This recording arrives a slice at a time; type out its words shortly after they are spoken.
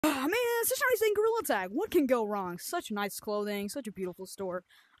Ah, man, such a nice thing, Gorilla Tag. What can go wrong? Such nice clothing, such a beautiful store.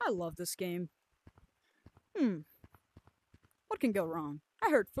 I love this game. What can go wrong? I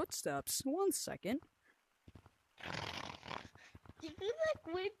heard footsteps. 1 second. Did you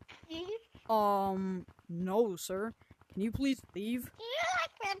like whipped cream? No, sir. Can you please leave? Do you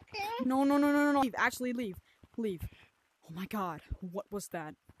like whipped cream? No. Leave. Actually, leave. Leave. Oh my god. What was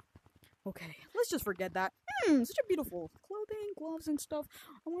that? Okay, let's just forget that. Such a beautiful clothing, gloves, and stuff.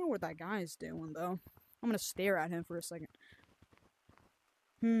 I wonder what that guy is doing, though. I'm gonna stare at him for a second.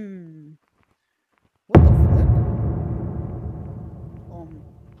 What the flip?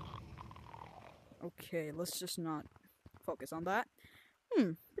 Okay, let's just not focus on that.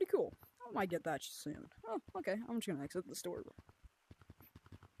 Pretty cool. I might get that soon. Oh, okay. I'm just gonna exit the store.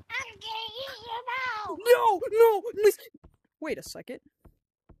 I'm gonna eat your mouth! No! Please! Wait a second.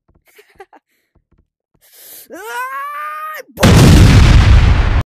 Ah!